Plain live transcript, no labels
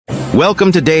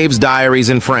Welcome to Dave's Diaries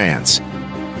in France.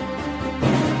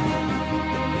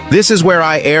 This is where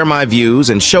I air my views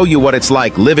and show you what it's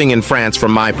like living in France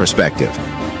from my perspective.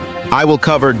 I will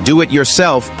cover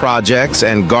do-it-yourself projects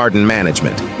and garden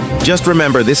management. Just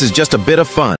remember, this is just a bit of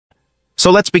fun.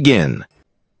 So let's begin.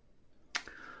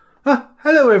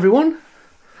 Hello everyone.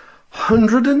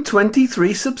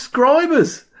 123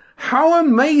 subscribers. How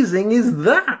amazing is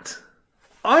that?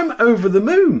 I'm over the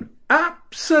moon.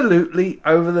 Absolutely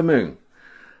over the moon.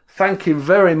 Thank you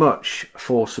very much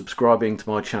for subscribing to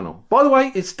my channel. By the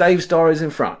way, it's Dave's Diaries in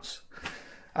France.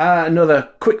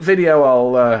 Another quick video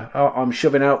I'm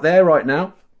shoving out there right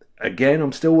now. Again,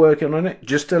 I'm still working on it,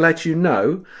 just to let you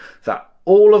know that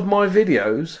all of my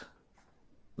videos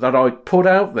that I put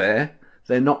out there,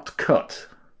 they're not cut.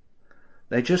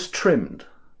 They're just trimmed.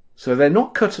 So they're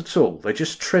not cut at all. They're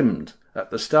just trimmed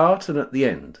at the start and at the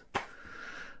end.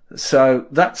 So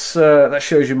that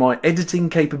shows you my editing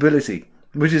capability,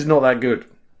 which is not that good.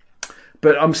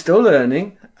 But I'm still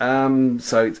learning,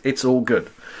 so it's all good.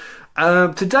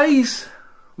 Today's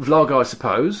vlog, I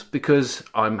suppose, because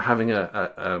I'm having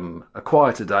a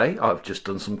quieter day. I've just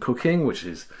done some cooking, which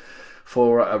is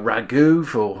for a ragu,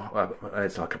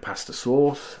 it's like a pasta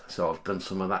sauce. So I've done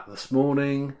some of that this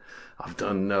morning. I've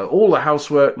done all the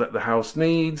housework that the house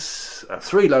needs,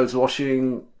 3 loads of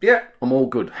washing. Yeah, I'm all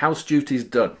good. House duty's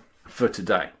done for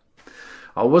today.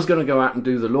 I was going to go out and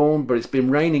do the lawn, but it's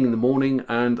been raining in the morning,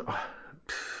 and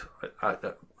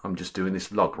I'm just doing this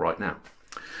vlog right now.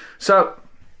 So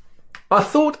I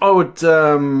thought I would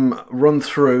run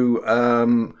through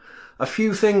a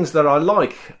few things that I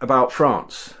like about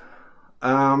France,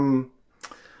 and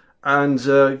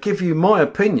give you my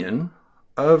opinion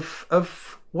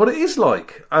of what it is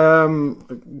like,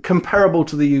 comparable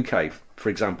to the UK, for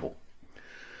example.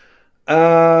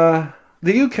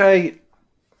 The UK,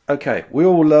 okay, we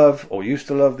all love, or used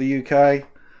to love the UK,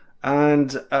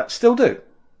 and still do,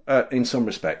 in some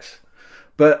respects.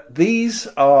 But these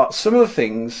are some of the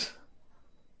things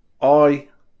I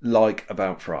like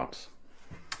about France.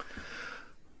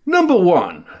 Number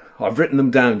one, I've written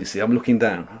them down, you see, I'm looking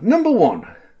down. Number one,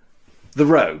 the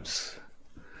roads.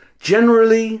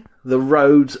 Generally, the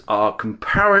roads are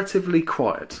comparatively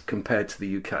quiet compared to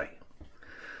the UK.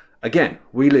 Again,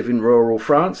 we live in rural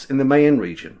France in the Mayenne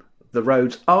region. The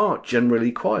roads are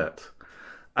generally quiet,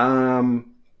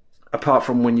 apart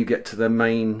from when you get to the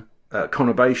main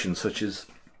conurbations, such as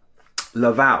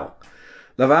Laval.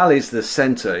 Laval is the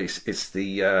centre, it's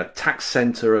the tax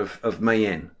centre of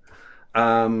Mayenne.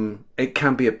 It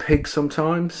can be a pig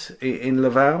sometimes in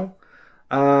Laval,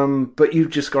 but you've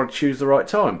just got to choose the right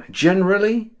time.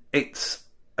 Generally, it's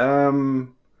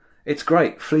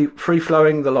great,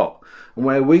 free-flowing the lot. And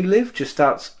where we live, just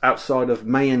outside of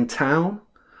Mayenne town,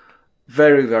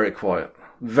 very, very quiet.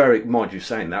 Very, mind you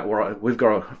saying that, we've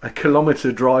got a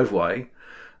kilometre driveway,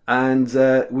 and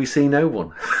we see no one,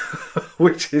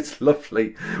 which is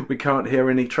lovely. We can't hear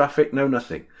any traffic, no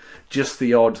nothing. Just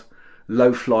the odd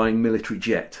low-flying military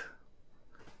jet,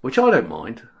 which I don't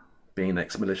mind, being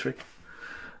ex-military,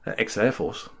 ex-Air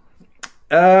Force.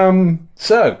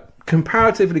 So,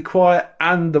 comparatively quiet,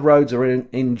 and the roads are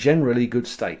in generally good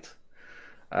state.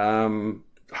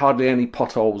 Hardly any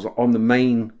potholes on the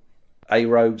main A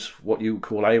roads, what you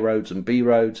call A roads and B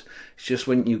roads. It's just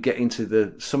when you get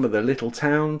into some of the little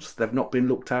towns, they've not been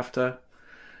looked after.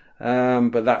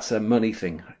 But that's a money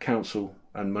thing, a council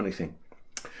and money thing.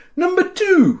 Number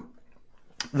two,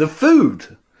 the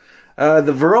food.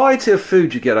 The variety of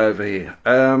food you get over here.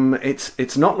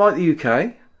 It's not like the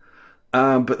UK,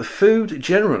 but the food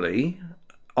generally,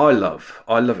 I love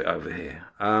it over here.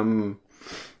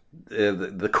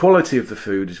 The quality of the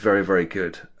food is very, very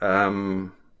good.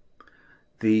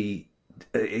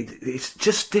 It's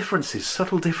just differences,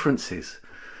 subtle differences,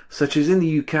 such as in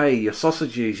the UK, your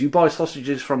sausages, you buy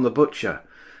sausages from the butcher,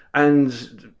 and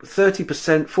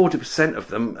 30%, 40% of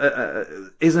them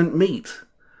isn't meat.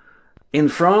 In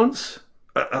France,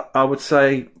 I would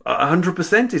say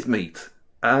 100% is meat.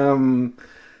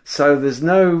 So there's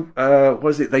no, what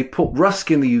is it? They put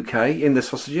rusk in the UK in the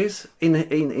sausages.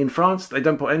 In France, they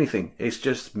don't put anything. It's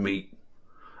just meat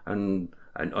and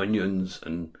onions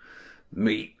and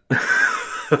meat.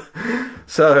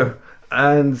 So,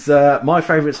 and my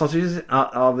favourite sausages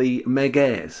are the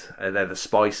merguez. They're the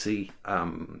spicy,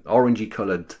 orangey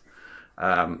coloured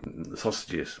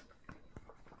sausages.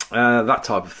 That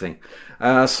type of thing.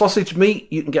 Sausage meat,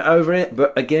 you can get over it,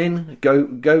 but again, go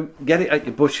get it at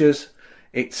your butcher's.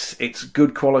 It's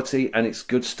good quality and it's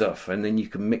good stuff, and then you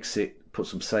can mix it, put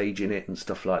some sage in it and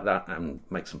stuff like that, and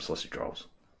make some sausage rolls.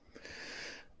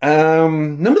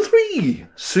 Number 3,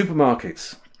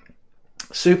 supermarkets.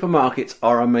 Supermarkets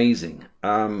are amazing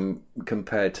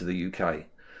compared to the UK.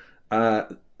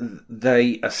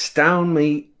 They astound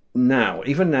me now.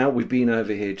 Even now, we've been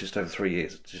over here just over 3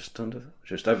 years. Just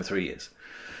over 3 years.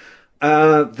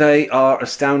 They are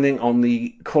astounding on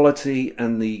the quality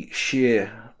and the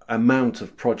sheer amount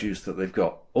of produce that they've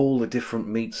got. All the different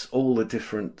meats, all the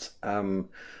different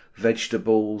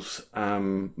vegetables.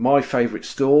 My favourite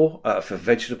store for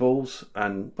vegetables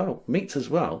and, well, meats as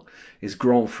well is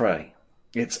Grand Frais.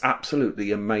 It's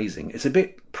absolutely amazing. It's a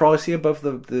bit pricey above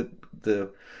the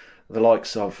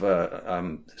likes of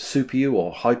Super U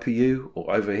or Hyper U,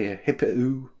 or over here Hyper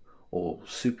U or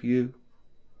Super U,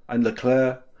 and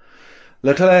Leclerc.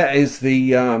 Leclerc is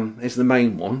the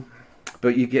main one,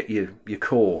 but you get your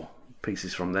core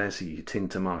pieces from there. So your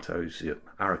tinned tomatoes, your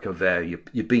haricot vert,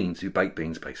 your beans, your baked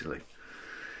beans, basically.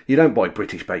 You don't buy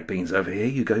British baked beans over here.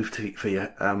 You go for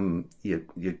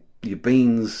your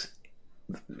beans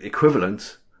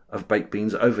equivalent of baked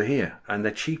beans over here, and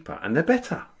they're cheaper and they're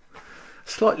better,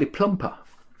 slightly plumper.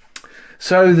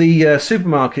 So the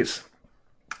supermarkets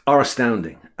are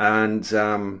astounding, and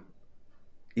the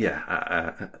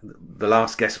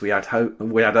last guest we had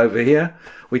over here,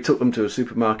 we took them to a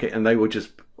supermarket and they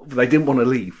didn't want to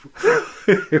leave.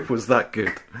 It was that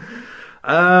good.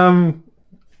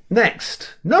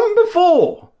 Next, number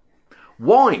 4,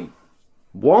 wine.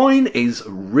 Wine is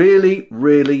really,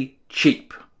 really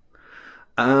cheap.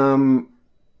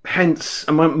 Hence,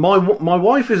 my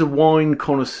wife is a wine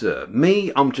connoisseur.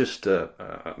 Me, I'm just a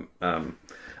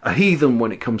heathen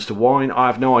when it comes to wine. I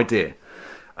have no idea.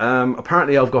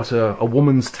 Apparently, I've got a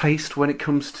woman's taste when it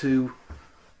comes to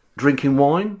drinking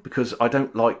wine, because I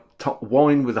don't like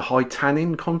wine with a high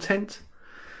tannin content.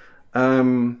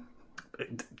 Too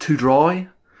dry.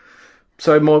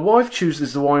 So my wife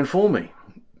chooses the wine for me,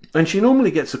 and she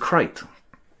normally gets a crate.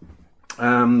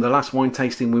 The last wine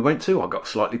tasting we went to, I got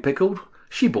slightly pickled.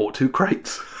 She bought 2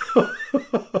 crates.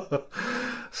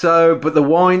 So, but the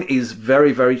wine is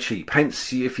very, very cheap.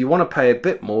 Hence, if you want to pay a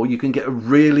bit more, you can get a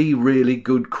really, really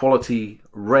good quality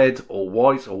red or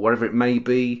white or whatever it may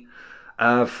be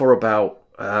for about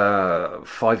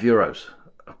 €5.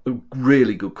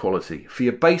 Really good quality. For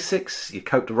your basics, your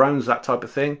Côte de Rhônes, that type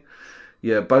of thing,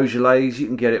 your Beaujolais, you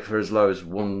can get it for as low as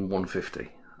 €1.50.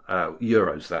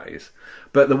 Euros, that is.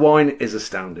 But the wine is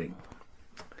astounding.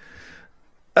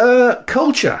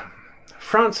 Culture.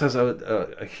 France has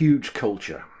a huge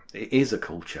culture. It is a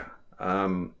culture.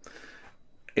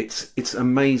 It's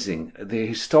amazing. The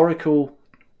historical.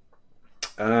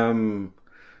 What am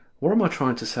I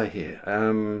trying to say here?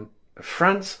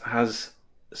 France has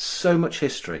so much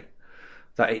history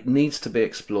that it needs to be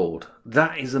explored.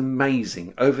 That is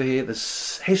amazing. Over here,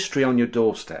 there's history on your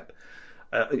doorstep.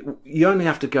 You only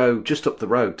have to go just up the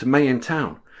road to Mayenne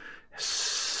town.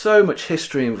 So much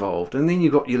history involved, and then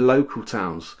you've got your local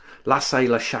towns, La Celle,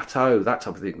 Le Chateau, that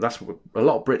type of thing. That's what a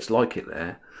lot of Brits like it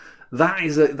there. That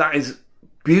is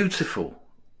beautiful.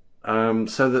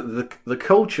 So that the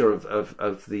culture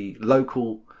of the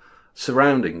local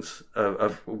surroundings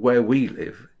of where we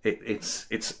live,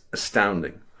 it's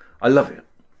astounding. I love it,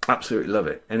 absolutely love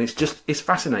it, and it's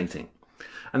fascinating.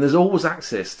 And there's always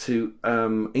access to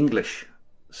English.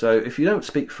 So if you don't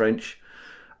speak French,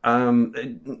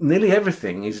 nearly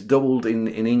everything is doubled in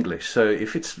English. So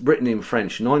if it's written in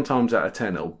French, 9 times out of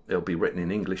 10 it'll be written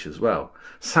in English as well.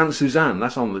 Saint Suzanne,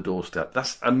 that's on the doorstep.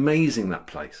 That's amazing, that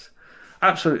place.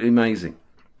 Absolutely amazing.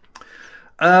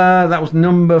 That was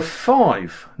number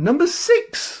 5. Number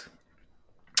 6.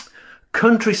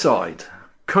 Countryside.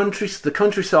 The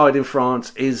countryside in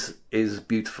France is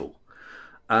beautiful.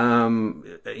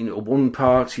 One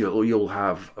part you'll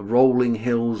have rolling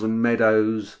hills and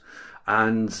meadows,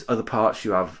 and other parts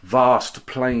you have vast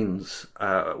plains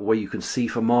where you can see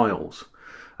for miles.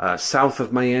 South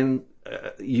of Mayenne,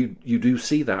 you do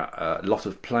see that a lot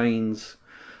of plains,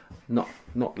 not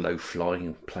low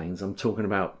flying plains. I'm talking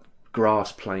about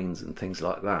grass plains and things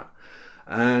like that.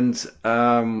 And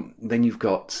then you've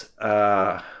got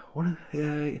the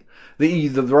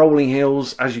rolling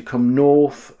hills as you come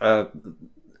north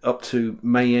up to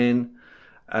Mayenne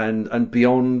and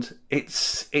beyond.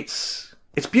 It's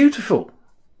beautiful,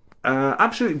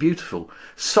 absolutely beautiful.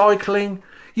 Cycling,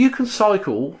 you can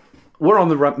cycle. We're on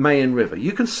the Mayenne River.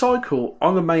 You can cycle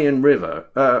on the Mayenne River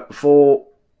for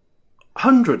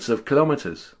hundreds of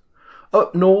kilometres,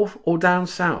 up north or down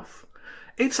south.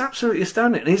 It's absolutely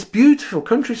astounding. And it's beautiful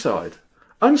countryside,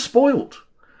 unspoilt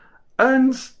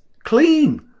and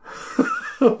clean.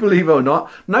 Believe it or not,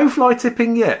 no fly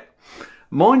tipping yet.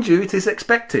 Mind you, it is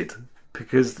expected,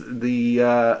 because the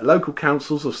local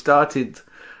councils have started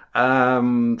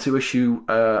to issue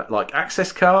like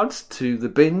access cards to the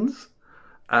bins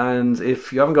And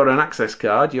if you haven't got an access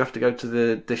card, you have to go to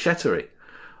the déchetterie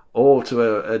or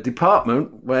to a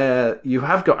department where you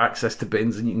have got access to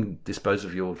bins and you can dispose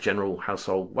of your general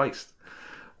household waste.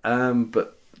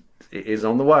 But it is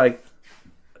on the way.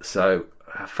 So,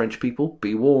 French people,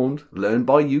 be warned. Learn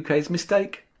by UK's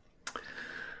mistake.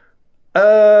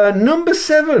 Number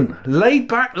 7, laid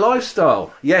back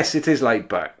lifestyle. Yes, it is laid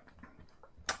back.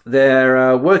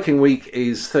 Their working week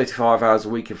is 35 hours a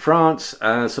week in France,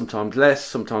 sometimes less,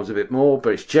 sometimes a bit more,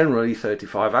 but it's generally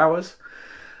 35 hours.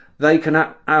 They can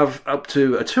have up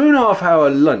to a 2.5 hour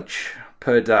lunch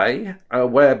per day,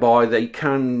 whereby they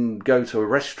can go to a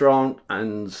restaurant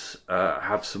and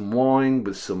have some wine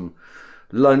with some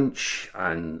lunch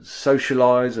and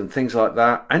socialise and things like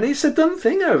that. And it's a done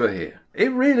thing over here.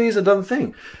 It really is a done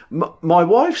thing. My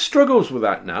wife struggles with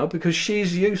that now because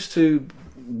she's used to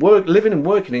living and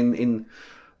working in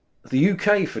the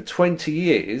UK for 20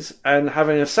 years and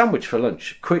having a sandwich for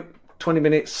lunch. Quick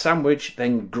 20-minute sandwich,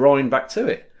 then grind back to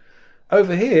it.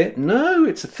 Over here, no,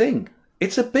 it's a thing.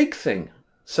 It's a big thing.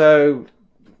 So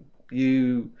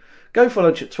you go for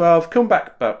lunch at 12, come back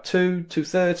about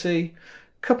 2:30,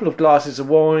 couple of glasses of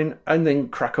wine, and then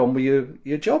crack on with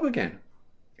your job again.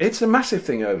 It's a massive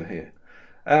thing over here.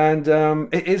 And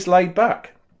it is laid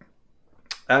back.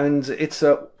 And it's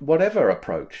a whatever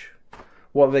approach.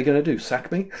 What are they going to do?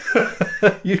 Sack me?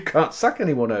 You can't sack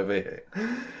anyone over here.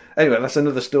 Anyway, that's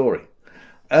another story.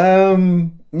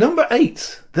 Number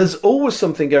 8. There's always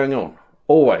something going on.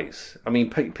 Always. I mean,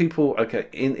 people, okay,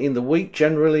 in the week,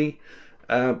 generally,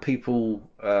 people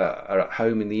are at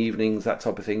home in the evenings, that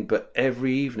type of thing. But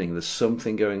every evening, there's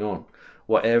something going on.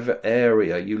 Whatever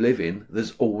area you live in,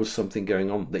 there's always something going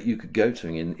on that you could go to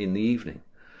in the evening.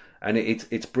 And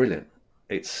it's brilliant.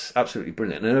 It's absolutely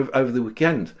brilliant. And over the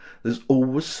weekend, there's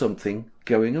always something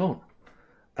going on.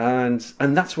 And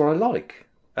that's what I like.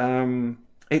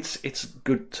 It's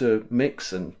good to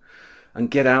mix and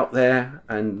get out there.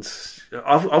 And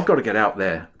I've got to get out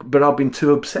there. But I've been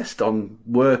too obsessed on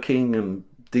working and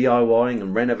DIYing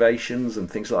and renovations and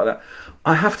things like that.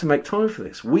 I have to make time for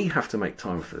this. We have to make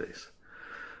time for this.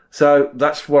 So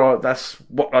that's what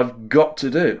I've got to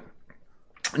do.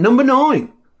 Number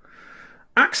 9.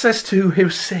 Access to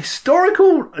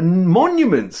historical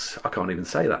monuments. I can't even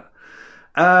say that.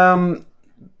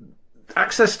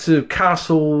 Access to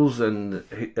castles and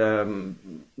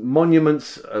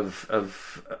monuments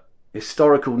of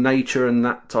historical nature and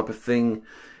that type of thing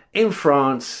in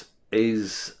France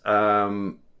is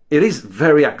it is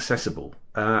very accessible,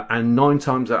 and 9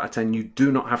 times out of 10 you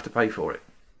do not have to pay for it.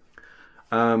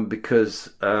 Because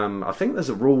I think there's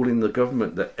a rule in the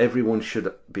government that everyone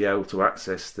should be able to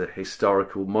access the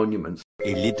historical monuments.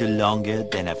 A little longer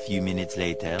than a few minutes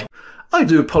later. I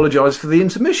do apologise for the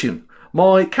intermission.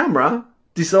 My camera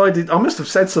decided, I must have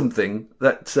said something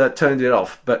that turned it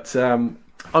off, but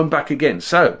I'm back again.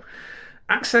 So,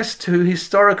 access to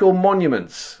historical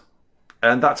monuments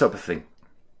and that type of thing.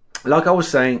 Like I was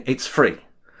saying, it's free.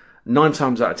 9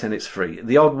 times out of 10 it's free.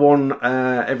 The odd one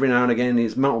every now and again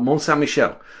is Mont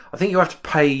Saint-Michel. I think you have to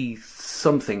pay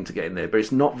something to get in there, but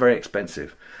it's not very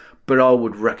expensive. But I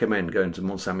would recommend going to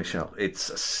Mont Saint-Michel.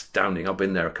 It's astounding. I've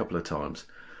been there a couple of times,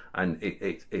 and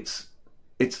it's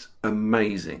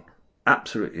amazing,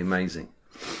 absolutely amazing.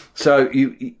 So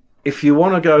if you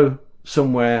want to go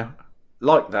somewhere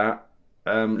like that,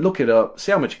 look it up,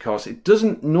 see how much it costs. It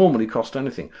doesn't normally cost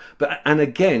anything, and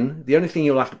again, the only thing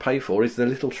you'll have to pay for is the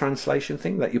little translation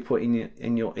thing that you put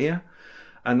in your ear,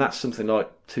 and that's something like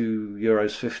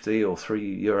 €2.50 or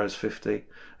 €3.50,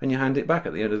 and you hand it back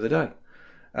at the end of the day.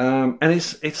 And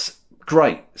it's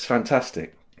great, it's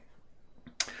fantastic.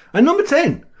 And number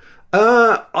 10,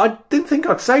 I didn't think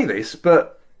I'd say this,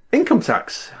 but income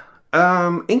tax.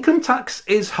 Income tax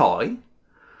is high,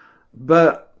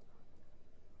 but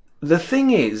the thing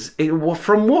is,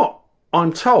 from what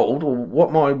I'm told, or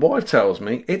what my wife tells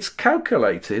me, it's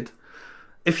calculated,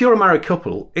 if you're a married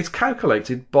couple, it's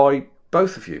calculated by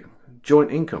both of you,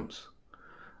 joint incomes.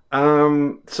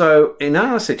 So in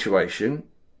our situation,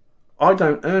 I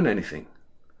don't earn anything.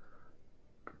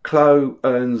 Chloe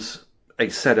earns a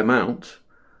set amount,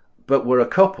 but we're a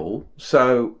couple,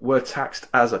 so we're taxed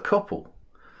as a couple.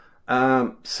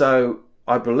 So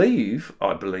I believe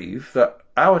that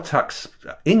our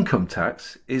income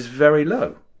tax is very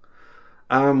low,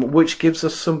 which gives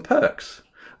us some perks.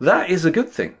 That is a good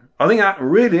thing. I think that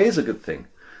really is a good thing.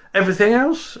 Everything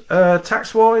else,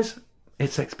 tax-wise,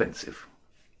 it's expensive.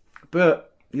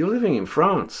 But you're living in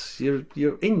France. You're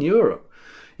in Europe.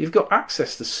 You've got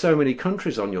access to so many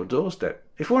countries on your doorstep.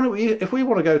 If we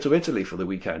want to go to Italy for the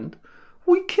weekend,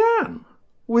 we can.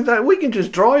 With that, we can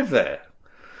just drive there.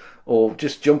 or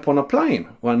just jump on a plane.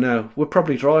 Well, no, we'll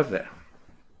probably drive there.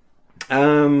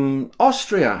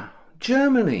 Austria,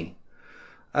 Germany,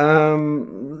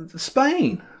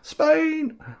 Spain.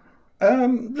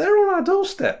 They're on our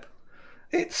doorstep.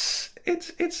 It's.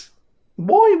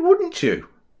 Why wouldn't you?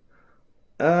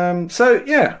 So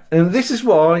yeah, and this is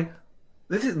why.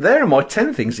 There are my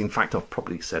 10 things. In fact, I've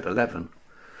probably said 11.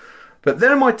 But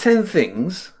there are my 10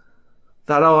 things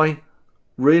that I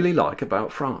really like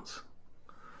about France.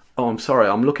 Oh, I'm sorry,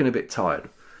 I'm looking a bit tired.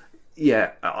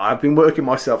 Yeah, I've been working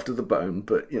myself to the bone,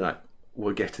 but, you know,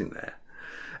 we're getting there.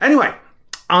 Anyway,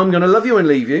 I'm going to love you and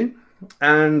leave you.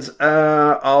 And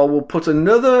I will put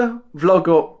another vlog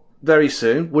up very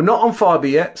soon. We're not on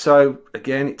Fiverr yet, so,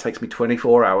 again, it takes me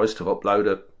 24 hours to upload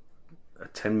a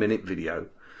 10-minute video.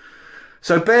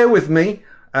 So bear with me.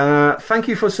 Thank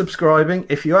you for subscribing.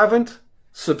 If you haven't,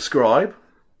 subscribe.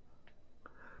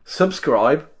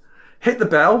 Hit the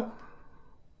bell.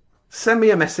 Send me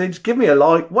a message. Give me a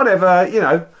like. Whatever, you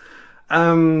know.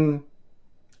 And,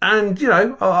 you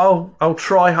know, I'll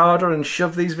try harder and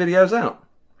shove these videos out.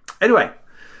 Anyway,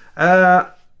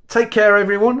 take care,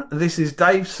 everyone. This is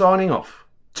Dave signing off.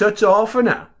 Ta-ta for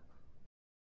now.